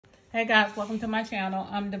Hey guys, welcome to my channel.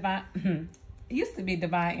 I'm Divine. It used to be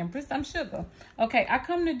Divine Empress. I'm Sugar. Okay, I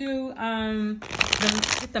come to do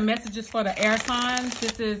the messages for the air signs.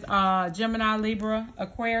 This is Gemini, Libra,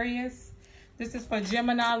 Aquarius. This is for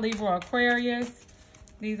Gemini, Libra, Aquarius.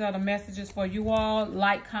 These are the messages for you all.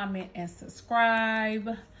 Like, comment, and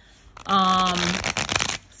subscribe.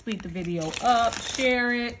 Speed the video up,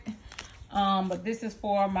 share it. But this is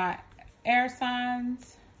for my air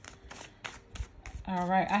signs. All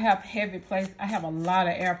right, I have I have a lot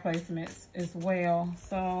of air placements as well.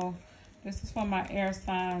 So this is for my air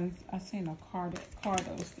signs. I seen a card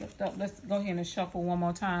that was slipped up. Let's go ahead and shuffle one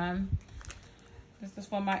more time. This is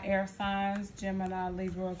for my air signs, Gemini,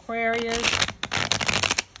 Libra, Aquarius.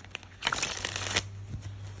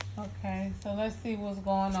 Okay, so let's see what's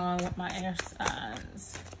going on with my air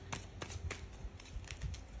signs.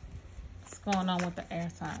 What's going on with the air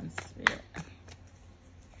signs, Spirit?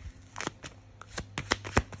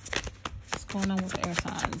 Going on with the air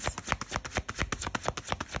signs.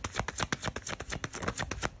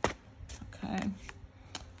 Okay,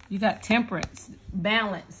 you got temperance,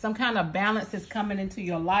 balance. Some kind of balance is coming into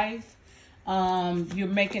your life. You're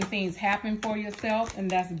making things happen for yourself,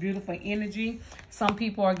 and that's beautiful energy. Some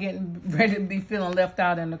people are getting ready to be feeling left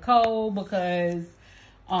out in the cold because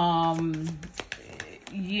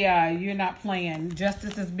yeah, you're not playing.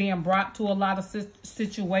 Justice is being brought to a lot of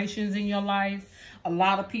situations in your life. A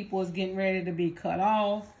lot of people is getting ready to be cut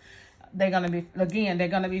off. They're going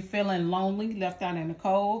to be feeling lonely, left out in the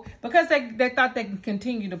cold, because they thought they could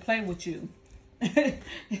continue to play with you.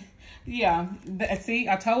 Yeah, see,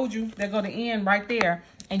 I told you, they're going to end right there.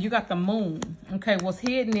 And you got the moon. Okay, what's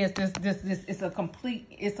hidden is this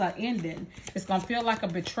it's an ending. It's going to feel like a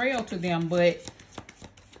betrayal to them, but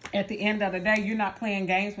at the end of the day, you're not playing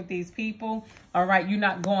games with these people. All right, you're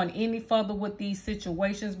not going any further with these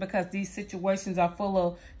situations because these situations are full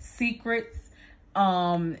of secrets.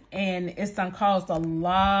 And it's done caused a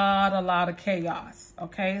lot of chaos.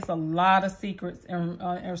 Okay, it's a lot of secrets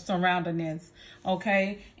and surrounding this.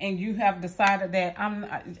 Okay, and you have decided that I'm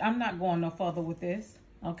not going no further with this.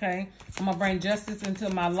 Okay, I'm gonna bring justice into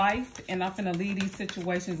my life, and I'm gonna leave these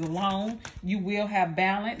situations alone. You will have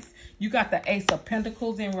balance. You got the Ace of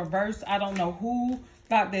Pentacles in reverse. I don't know who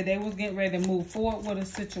thought that they was getting ready to move forward with a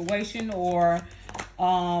situation or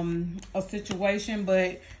a situation,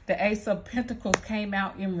 but the Ace of Pentacles came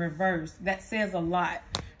out in reverse. That says a lot.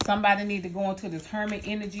 Somebody need to go into this Hermit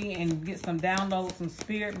energy and get some downloads from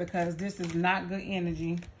Spirit, because this is not good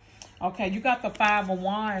energy. Okay, you got the Five of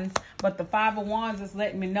Wands, but the Five of Wands is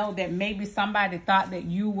letting me know that maybe somebody thought that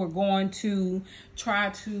you were going to try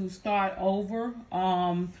to start over,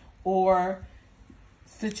 or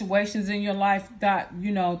situations in your life that,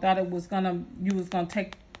 you know, thought you was gonna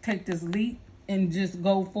take this leap and just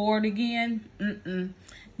go forward again.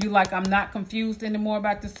 You like, I'm not confused anymore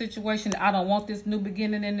about the situation. I don't want this new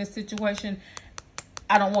beginning in this situation.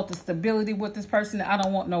 I don't want the stability with this person. I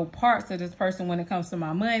don't want no parts of this person when it comes to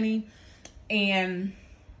my money. And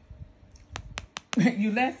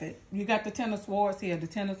you left it. You got the Ten of Swords here. The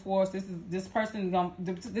Ten of Swords. This person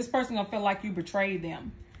gonna feel like you betrayed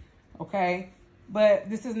them. Okay, but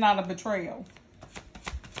this is not a betrayal.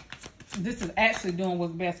 This is actually doing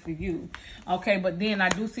what's best for you. Okay, but then I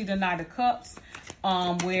do see the Knight of Cups,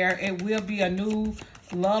 where it will be a new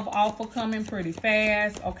love offer coming pretty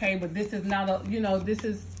fast. Okay, but this is not a, you know,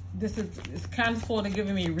 it's kind of sort of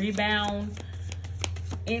giving me rebound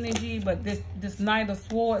energy. But this Knight of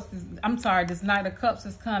Swords this Knight of Cups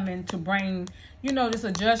is coming to bring, you know, this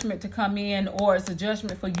a judgment to come in, or it's a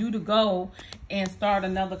judgment for you to go and start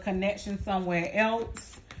another connection somewhere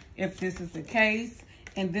else, if this is the case.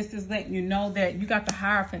 And this is letting you know that you got the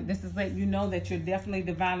Hierophant. This is letting you know that you're definitely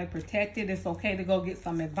divinely protected. It's okay to go get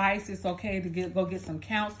some advice. It's okay to go get some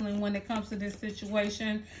counseling when it comes to this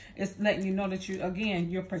situation. It's letting you know that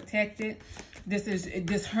you're protected.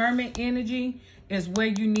 This Hermit energy is where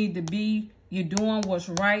you need to be. You're doing what's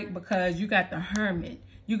right, because you got the Hermit.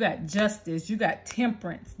 You got justice. You got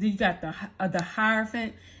temperance. You got the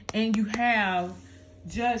Hierophant, and you have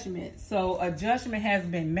judgment. So a judgment has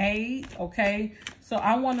been made. Okay, so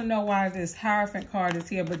I want to know why this Hierophant card is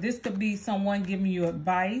here. But this could be someone giving you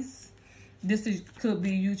advice. Could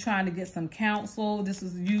be you trying to get some counsel. This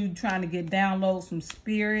is you trying to get downloads from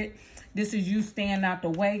Spirit. This is you staying out the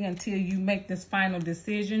way until you make this final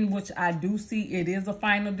decision, which I do see it is a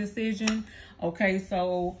final decision. Okay,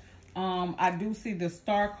 so I do see the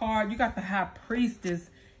Star card. You got the High Priestess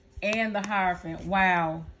and the Hierophant.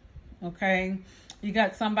 Wow. Okay, You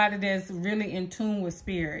got somebody that's really in tune with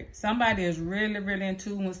spirit. Somebody is really, really in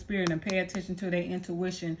tune with spirit and pay attention to their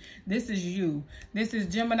intuition. This is you. This is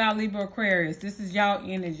Gemini, Libra, Aquarius. This is y'all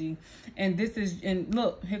energy. And this is, and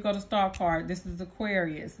look, here go the star card. This is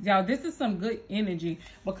Aquarius. Y'all, this is some good energy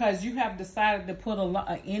because you have decided to put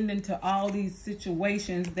an ending to all these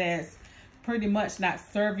situations that's pretty much not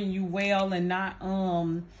serving you well, and not,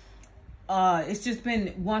 it's just been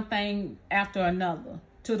one thing after another,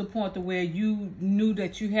 to the point to where you knew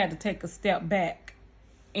that you had to take a step back.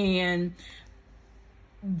 And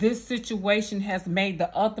this situation has made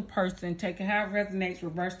the other person, take it how it resonates,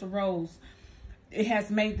 reverse the roles. It has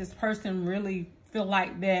made this person really feel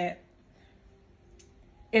like that.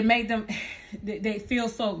 It made them, they feel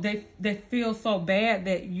so bad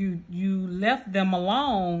that you left them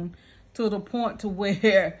alone, to the point to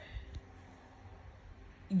where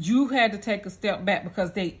you had to take a step back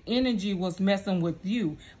because their energy was messing with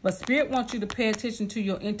you. But Spirit wants you to pay attention to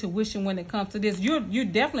your intuition when it comes to this. You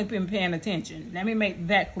definitely been paying attention. Let me make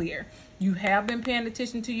that clear. You have been paying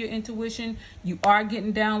attention to your intuition. You are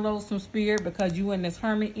getting downloads from Spirit because you in this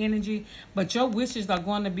hermit energy. But your wishes are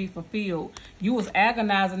going to be fulfilled. You was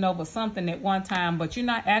agonizing over something at one time, but you're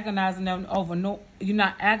not agonizing over you're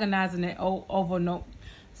not agonizing it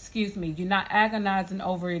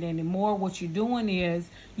anymore. What you're doing is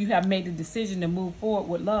you have made the decision to move forward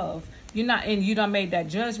with love. You done made that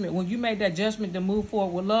judgment. When you made that judgment to move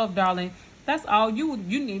forward with love, darling, that's all you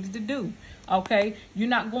needed to do. Okay, you're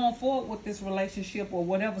not going forward with this relationship or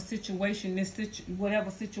whatever situation this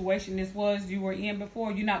was you were in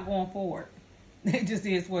before. You're not going forward. It just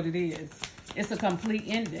is what it is. It's a complete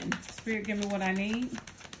ending. Spirit, give me what I need.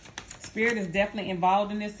 Spirit is definitely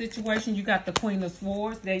involved in this situation. You got the Queen of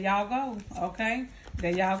Swords. There y'all go. Okay,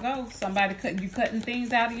 there y'all go. Somebody cutting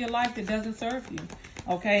things out of your life that doesn't serve you.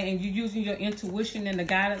 Okay, and you're using your intuition and the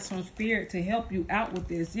guidance from Spirit to help you out with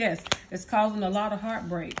this. Yes, it's causing a lot of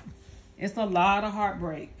heartbreak. It's a lot of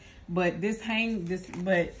heartbreak. But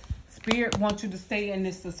but Spirit wants you to stay in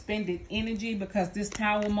this suspended energy because this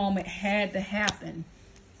Tower moment had to happen,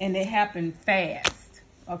 and it happened fast.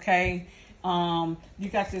 Okay. You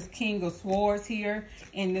got this King of Swords here,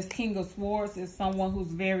 and this King of Swords is someone who's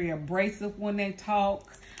very abrasive when they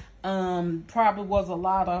talk. Probably was a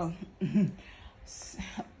lot of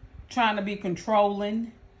trying to be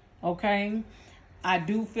controlling. Okay, I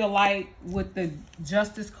do feel like with the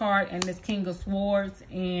Justice card and this King of Swords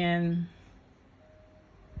and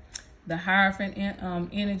the Hierophant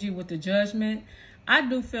energy with the Judgment, I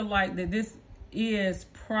do feel like that this is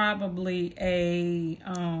probably a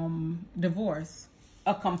divorce,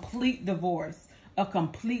 a complete divorce, a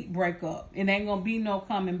complete breakup. It ain't gonna be no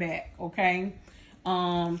coming back. Okay,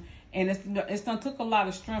 and it's gonna took a lot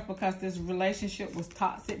of strength because this relationship was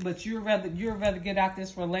toxic. But you'd rather get out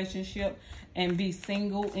this relationship and be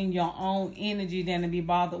single in your own energy than to be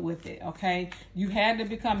bothered with it. Okay, you had to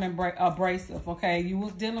become abrasive. Okay, you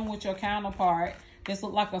was dealing with your counterpart. This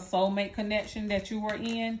looked like a soulmate connection that you were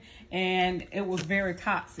in, and it was very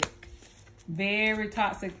toxic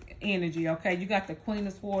energy. Okay, you got the Queen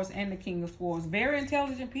of Swords and the King of Swords. Very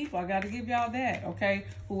intelligent people. I got to give y'all that. Okay,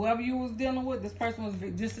 whoever you was dealing with, this person was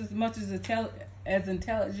just as much as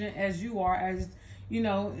intelligent as you are. As you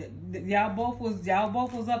know, y'all both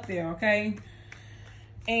was up there. Okay.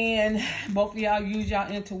 And both of y'all use y'all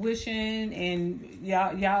intuition, and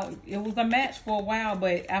y'all it was a match for a while,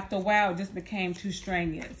 but after a while it just became too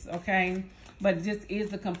strenuous. Okay, but this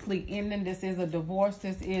is a complete ending. This is a divorce.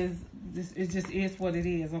 It just is what it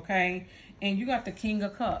is. Okay, and you got the King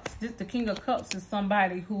of Cups. The King of Cups is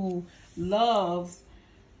somebody who loves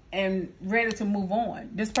and ready to move on.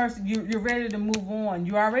 This person, you're ready to move on.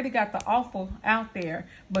 You already got the offer out there,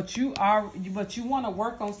 but you want to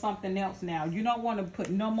work on something else now. You don't want to put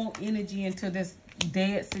no more energy into this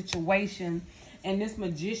dead situation. And this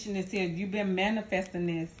Magician is here. You've been manifesting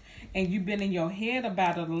this, and you've been in your head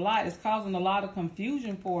about it a lot. It's causing a lot of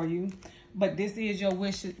confusion for you, but this is your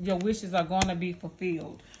wishes. Your wishes are going to be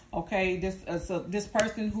fulfilled. Okay, this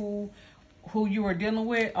person who you were dealing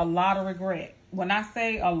with, a lot of regret. When I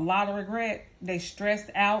say a lot of regret, they stressed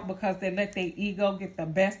out because they let their ego get the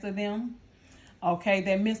best of them. Okay,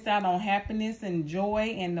 they missed out on happiness and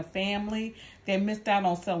joy and the family. They missed out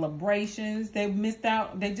on celebrations. They missed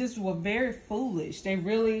out. They just were very foolish. They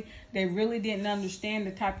really didn't understand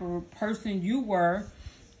the type of person you were.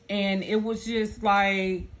 And it was just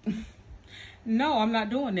like, no, I'm not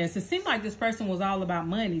doing this. It seemed like this person was all about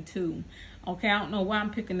money too. Okay, I don't know why I'm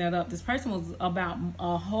picking that up. This person was about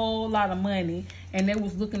a whole lot of money, and they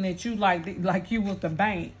was looking at you like you was the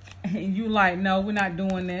bank, and you like, no, we're not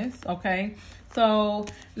doing this. Okay, so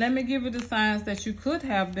let me give you the signs that you could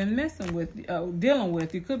have been dealing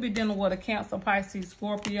with. You could be dealing with a Cancer, Pisces,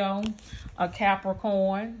 Scorpio, a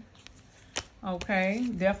Capricorn. Okay,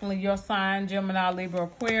 definitely your sign: Gemini, Libra,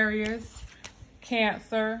 Aquarius,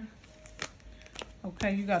 Cancer.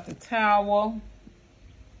 Okay, you got the Tower.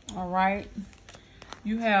 All right,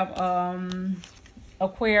 you have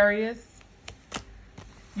Aquarius,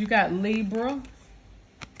 you got Libra,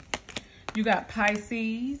 you got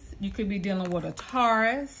Pisces. You could be dealing with a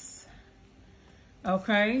Taurus.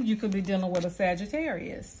 Okay, you could be dealing with a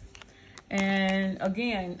Sagittarius. And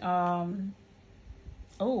again,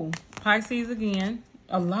 Pisces again.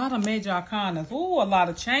 A lot of major arcanas. Oh, a lot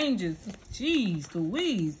of changes. Jeez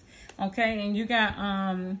Louise. Okay, and you got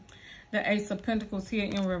the Ace of Pentacles here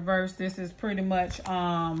in reverse. This is pretty much,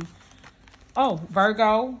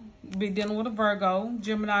 Virgo. Be dealing with a Virgo.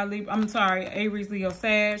 Gemini, Libra, Aries, Leo,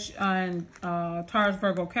 Sag, and Taurus,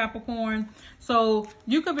 Virgo, Capricorn. So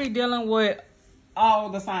you could be dealing with all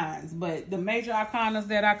the signs, but the major arcanas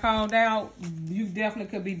that I called out, you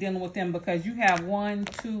definitely could be dealing with them because you have 1,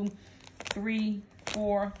 2, 3,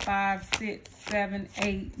 4, 5, 6, 7,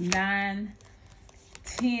 8, 9,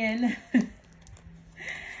 10,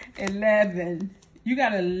 11. You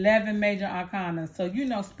got 11 major arcana. So, you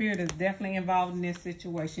know, Spirit is definitely involved in this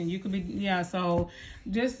situation. You could be, so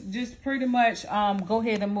just pretty much go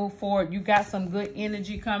ahead and move forward. You got some good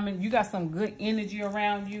energy coming. You got some good energy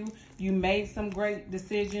around you. You made some great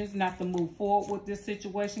decisions not to move forward with this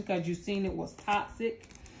situation because you seen it was toxic.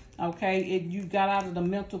 Okay, you got out of the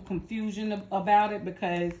mental confusion about it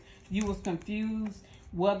because you was confused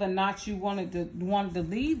whether or not you wanted to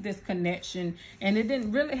leave this connection, and it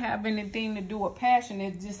didn't really have anything to do with passion.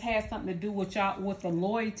 It just had something to do with the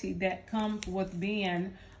loyalty that comes with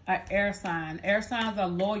being an air sign. Air signs are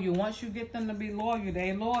loyal. Once you get them to be loyal,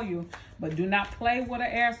 they loyal. But do not play with an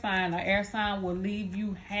air sign. An air sign will leave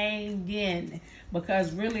you hanging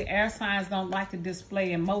because really air signs don't like to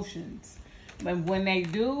display emotions. But when they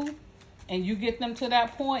do, and you get them to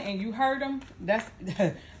that point and you hurt them, that's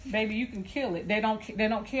baby, you can kill it. They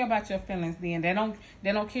don't care about your feelings then. They don't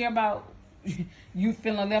care about you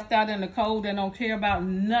feeling left out in the cold. They don't care about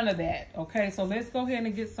none of that. Okay, so let's go ahead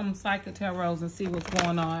and get some psychic tarots and see what's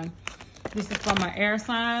going on. This is for my air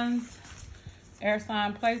signs, air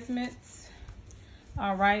sign placements.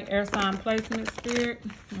 All right, air sign placement, Spirit.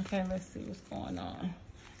 Okay, let's see what's going on.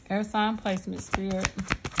 Air sign placement, Spirit.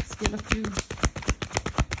 Let's get a few.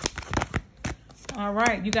 All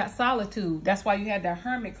right, you got solitude. That's why you had that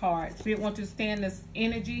Hermit card. Spirit wants you to stay in this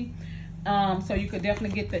energy, so you could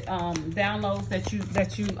definitely get the downloads that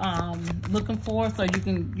you looking for, so you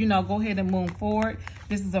can go ahead and move forward.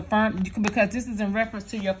 This is because this is in reference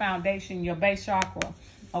to your foundation, your base chakra.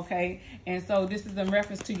 Okay, and so this is in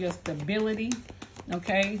reference to your stability.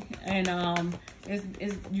 Okay, and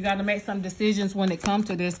you got to make some decisions when it comes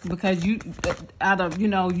to this because you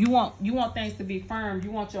want things to be firm.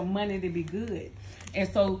 You want your money to be good. And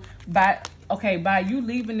so by you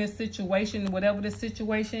leaving this situation, whatever the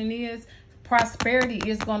situation is, prosperity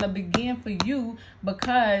is going to begin for you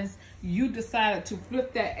because you decided to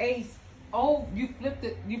flip that ace. Oh, you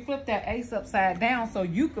flipped that ace upside down so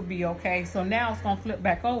you could be okay. So now it's going to flip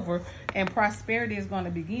back over and prosperity is going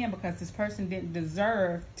to begin because this person didn't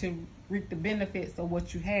deserve to reap the benefits of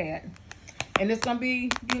what you had. And it's going to be,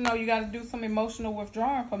 you got to do some emotional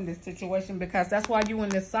withdrawing from this situation because that's why you in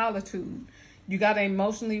this solitude. You got to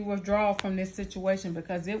emotionally withdraw from this situation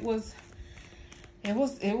because it was a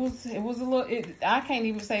little, I can't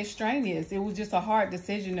even say strenuous. It was just a hard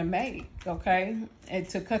decision to make, okay? And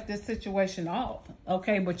to cut this situation off,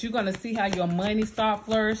 okay? But you're going to see how your money start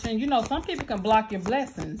flourishing. Some people can block your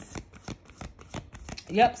blessings.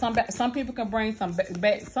 Yep, some people can bring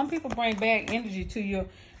some people bring bad energy to you,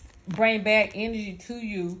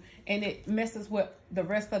 and it messes with the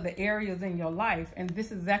rest of the areas in your life. And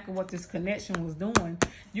this is exactly what this connection was doing.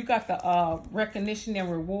 You got the recognition and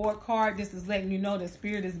reward card. This is letting you know that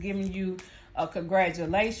Spirit is giving you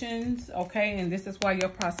congratulations, okay? And this is why your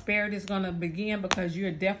prosperity is going to begin because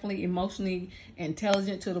you're definitely emotionally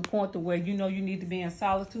intelligent to the point to where you need to be in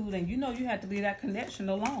solitude and you have to leave that connection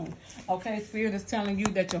alone, okay? Spirit is telling you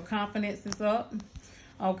that your confidence is up,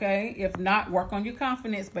 okay? If not, work on your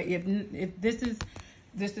confidence. But if this is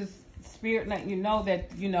Spirit letting you know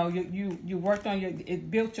that you worked on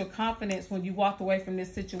it built your confidence when you walked away from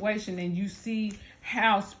this situation and you see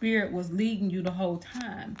how Spirit was leading you the whole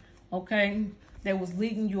time. Okay, that was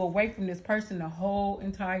leading you away from this person the whole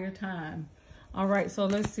entire time. All right, so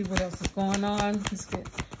let's see what else is going on. Let's get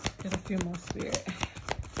a few more, Spirit.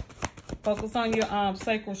 Focus on your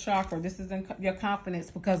sacral chakra. This is in your confidence,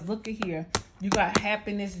 because look at here. You got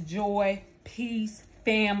happiness, joy, peace,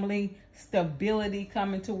 family, stability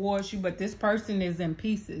coming towards you. But this person is in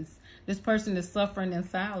pieces. This person is suffering in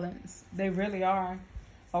silence. They really are.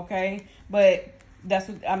 Okay? But that's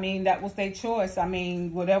what, I mean, that was their choice. I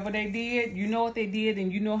mean, whatever they did, you know what they did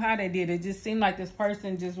and you know how they did. It just seemed like this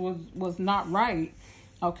person just was not right.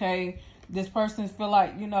 Okay? This person feel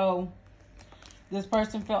like, you know, this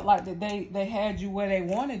person felt like that they had you where they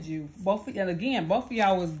wanted you. Both of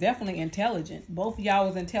y'all was definitely intelligent. Both of y'all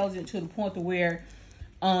was intelligent to the point to where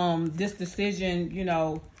this decision, you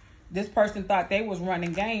know, this person thought they was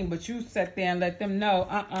running game, but you sat there and let them know,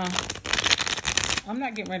 I'm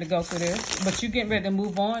not getting ready to go through this. But you getting ready to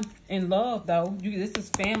move on in love, though. This is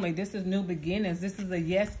family. This is new beginnings. This is a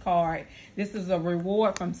yes card. This is a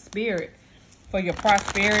reward from Spirit for your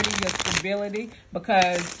prosperity, your stability,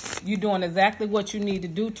 because you're doing exactly what you need to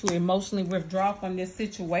do to emotionally withdraw from this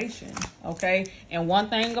situation, okay? And one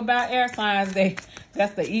thing about air signs,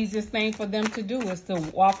 that's the easiest thing for them to do, is to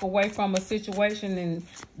walk away from a situation and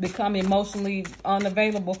become emotionally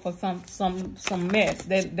unavailable for some mess.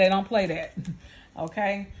 They don't play that,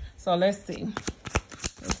 okay? So let's see.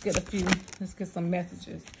 Let's get some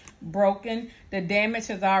messages. Broken. The damage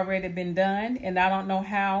has already been done, and I don't know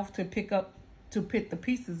how to pick the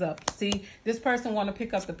pieces up. See, this person want to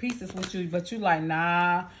pick up the pieces with you, but you like,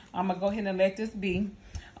 nah, I'm gonna go ahead and let this be.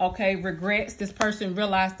 Okay, regrets. This person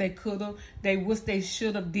realized they wish they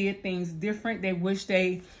should have did things different. They wish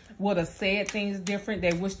they would have said things different.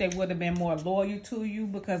 They wish they would have been more loyal to you,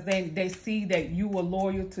 because they see that you were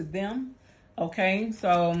loyal to them. Okay,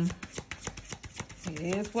 so it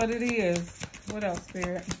is what it is. What else,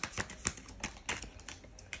 Spirit?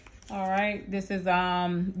 All right, this is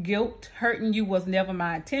guilt. Hurting you was never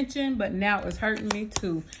my intention, but now it's hurting me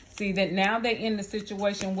too. See that now they in the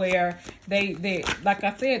situation where they like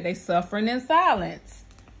I said, they suffering in silence.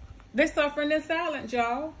 They're suffering in silence,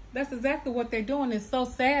 y'all. That's exactly what they're doing. It's so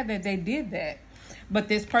sad that they did that. But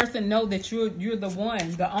this person know that you're the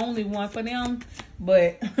one, the only one for them.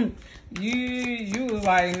 But you was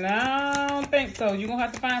like, nah, I don't think so. You're gonna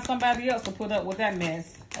have to find somebody else to put up with that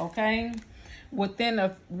mess. Okay? Within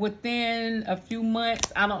a few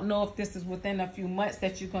months, I don't know if this is within a few months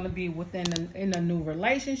that you're going to be in a new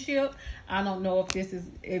relationship. I don't know if this is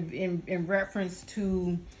in reference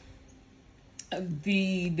to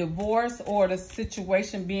the divorce or the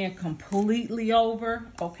situation being completely over,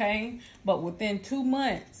 okay? But within 2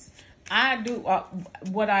 months, I do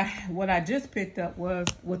what I just picked up was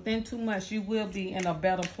within 2 months you will be in a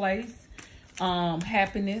better place.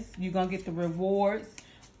 Happiness, you're going to get the rewards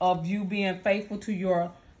of you being faithful to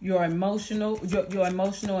your emotional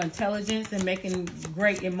intelligence and making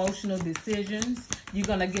great emotional decisions. You're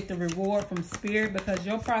going to get the reward from Spirit, because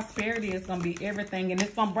your prosperity is going to be everything, and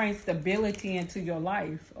it's going to bring stability into your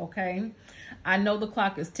life, okay? I know the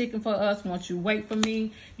clock is ticking for us. Once you wait for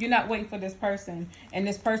me, you're not waiting for this person. And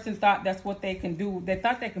this person thought that's what they can do. They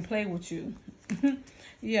thought they can play with you.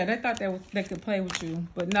 Yeah, they thought they could play with you.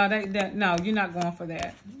 But no, no, you're not going for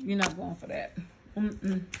that. You're not going for that.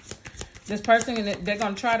 This person, they're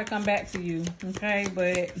going to try to come back to you, okay?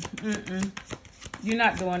 But you're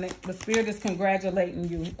not doing it. The Spirit is congratulating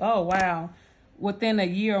you. Oh, wow. Within a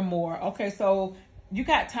year or more. Okay, so you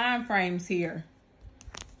got time frames here.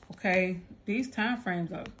 Okay, these time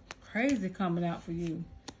frames are crazy coming out for you.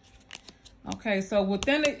 Okay, so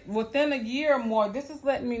within a year or more, this is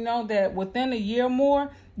letting me know that within a year or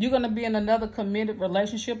more, you're going to be in another committed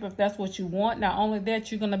relationship if that's what you want. Not only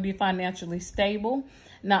that, you're going to be financially stable.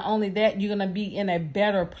 Not only that, you're going to be in a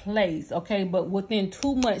better place, okay? But within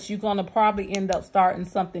 2 months, you're going to probably end up starting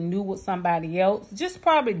something new with somebody else. Just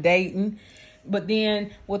probably dating. But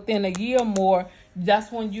then within a year or more,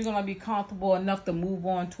 that's when you're going to be comfortable enough to move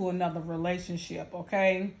on to another relationship,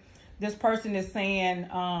 okay? This person is saying...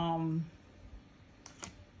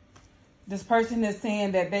 This person is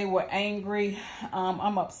saying that they were angry.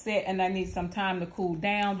 I'm upset and I need some time to cool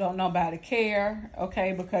down. Don't nobody care,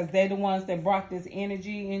 okay? Because they're the ones that brought this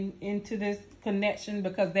energy into this connection,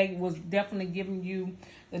 because they was definitely giving you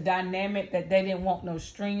the dynamic that they didn't want no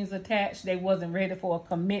strings attached. They wasn't ready for a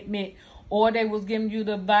commitment, or they was giving you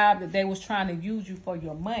the vibe that they was trying to use you for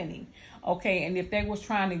your money, okay? And if they was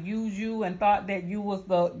trying to use you and thought that you was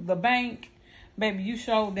the bank, baby, you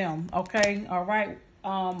showed them, okay? All right.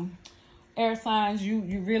 Air signs, you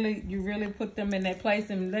really put them in that place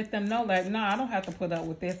and let them know, like, no, I don't have to put up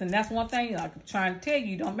with this. And that's one thing, like I'm trying to tell you,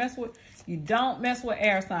 you don't mess with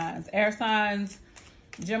air signs. Air signs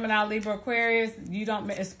Gemini, Libra, Aquarius, you don't,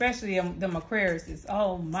 especially them Aquariuses.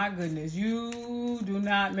 Oh my goodness, you do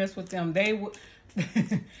not mess with them. They will,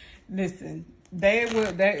 listen,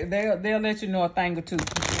 they'll let you know a thing or two.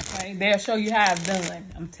 Okay, they'll show you how it's done.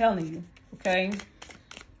 I'm telling you. Okay.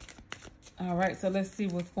 All right, so let's see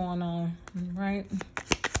what's going on. Right.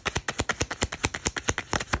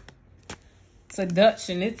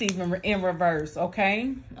 Seduction, it's even in reverse.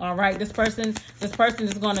 Okay. All right, this person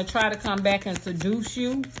is going to try to come back and seduce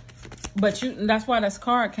you, but that's why this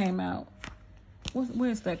card came out.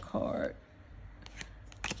 Where's that card?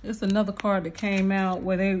 It's another card that came out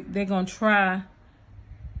where they're going to try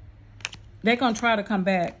to come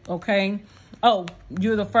back. Okay. Oh,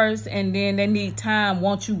 you're the first, and then they need time.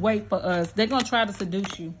 Won't you wait for us? They're going to try to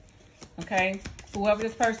seduce you. Okay. Whoever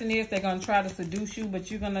this person is, they're gonna try to seduce you,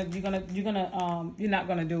 but you're not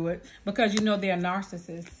gonna do it because you know they're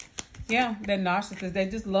narcissists. Yeah, they're narcissists. They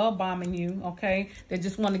just love bombing you. Okay, they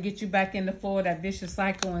just want to get you back in the flow of that vicious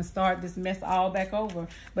cycle and start this mess all back over.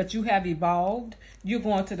 But you have evolved. You're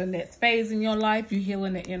going to the next phase in your life. You're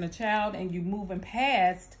healing the inner child, and you're moving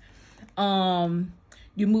past. Hurt.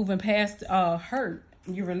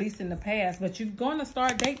 You're releasing the past, but you're gonna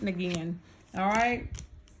start dating again. All right.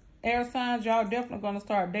 Air signs, y'all definitely going to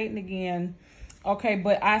start dating again. Okay,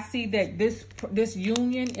 but I see that this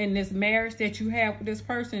union and this marriage that you have with this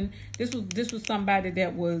person, this was somebody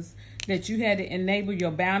that you had to enable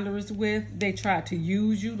your boundaries with. They tried to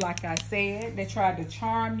use you, like I said. They tried to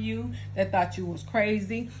charm you. They thought you was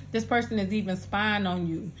crazy. This person is even spying on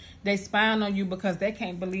you. They spying on you because they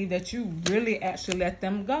can't believe that you really actually let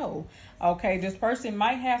them go. Okay, this person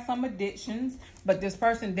might have some addictions, but this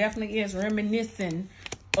person definitely is reminiscing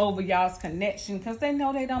over y'all's connection because they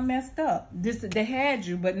know they done messed up. They had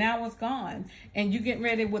you, but now it's gone. And you getting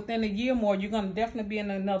ready within a year more, you're going to definitely be in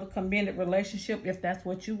another committed relationship if that's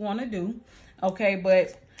what you want to do. Okay,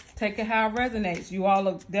 but take it how it resonates. You all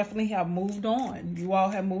definitely have moved on. You all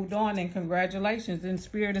have moved on, and congratulations. And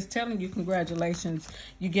Spirit is telling you congratulations.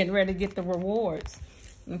 You're getting ready to get the rewards.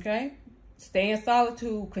 Okay? Stay in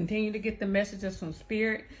solitude. Continue to get the messages from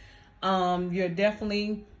Spirit. You're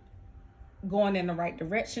definitely going in the right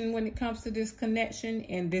direction when it comes to this connection,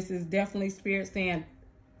 and this is definitely Spirit saying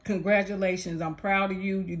congratulations. I'm proud of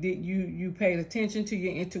you. You paid attention to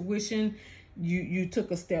your intuition. You took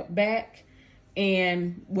a step back,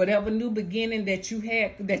 and whatever new beginning that you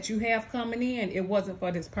have coming in, it wasn't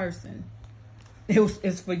for this person.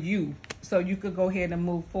 It's for you, so you could go ahead and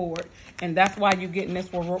move forward. And that's why you're getting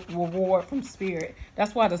this reward from Spirit.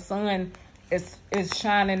 That's why the sun is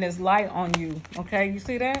shining its light on you. Okay, you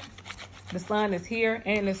see that? The sun is here,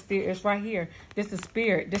 and it's right here. This is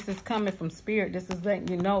Spirit. This is coming from Spirit. This is letting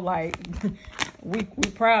you know, like, we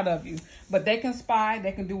proud of you. But they can spy.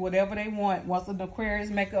 They can do whatever they want. Once the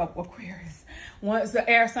once the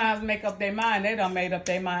air signs make up their mind, they done made up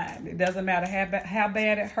their mind. It doesn't matter how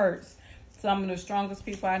bad it hurts. Some of the strongest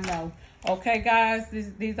people I know. Okay, guys,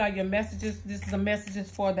 these are your messages. This is the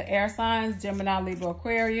messages for the air signs, Gemini, Libra,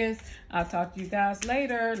 Aquarius. I'll talk to you guys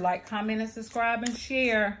later. Like, comment, and subscribe, and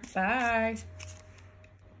share. Bye.